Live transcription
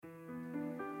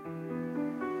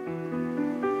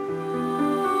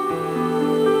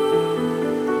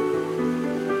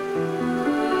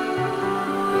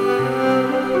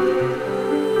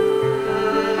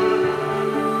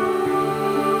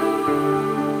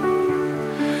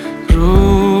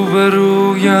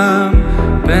بگویم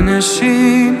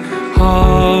بنشین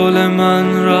حال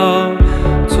من را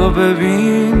تو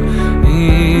ببین،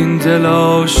 این دل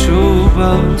آشوب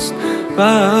است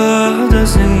بعد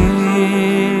از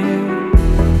این.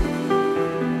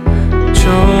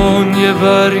 چون یه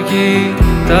برگی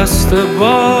دست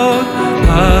باد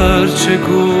هرچه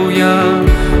گویم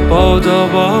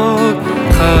باداباد،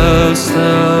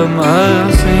 خستم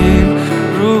از این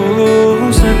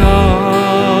روزگار.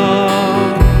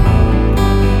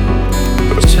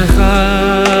 چه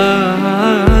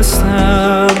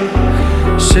خستم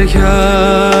شکستم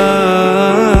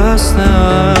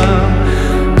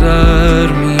در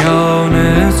میان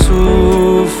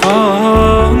طوفان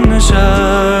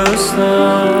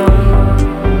نشستم.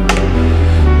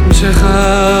 چه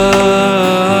خستم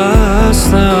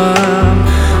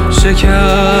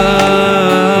شکستم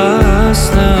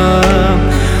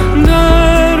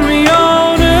در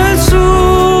میان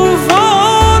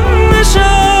طوفان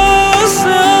نشستم.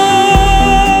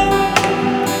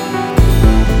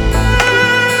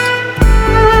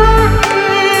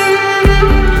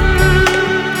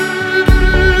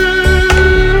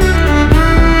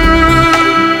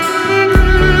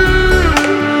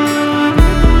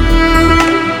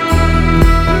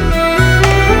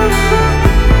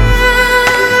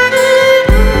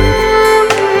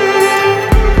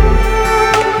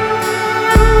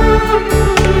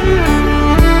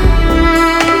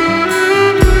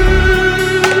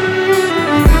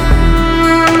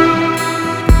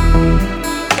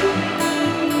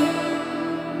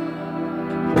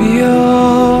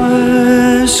 بیا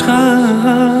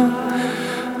عشقم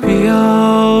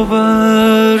بیا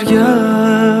برگرد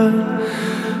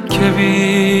که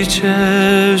بی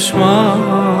چشمات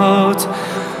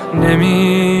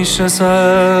نمیشه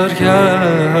سر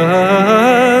کرد.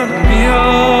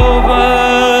 بیا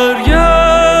برگرد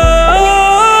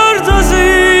از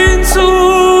این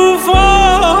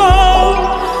طوفان،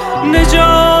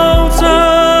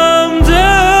 نجاتم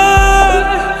ده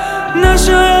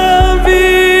نشم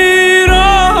ویران.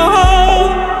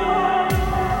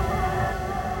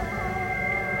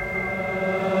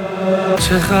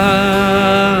 چه خستم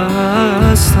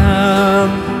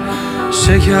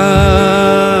شکستم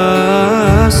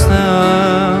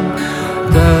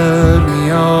در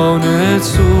میان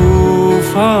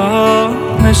طوفان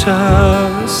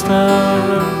نشستم.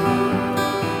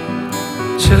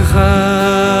 چه خستم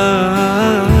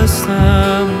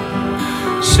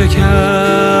شکستم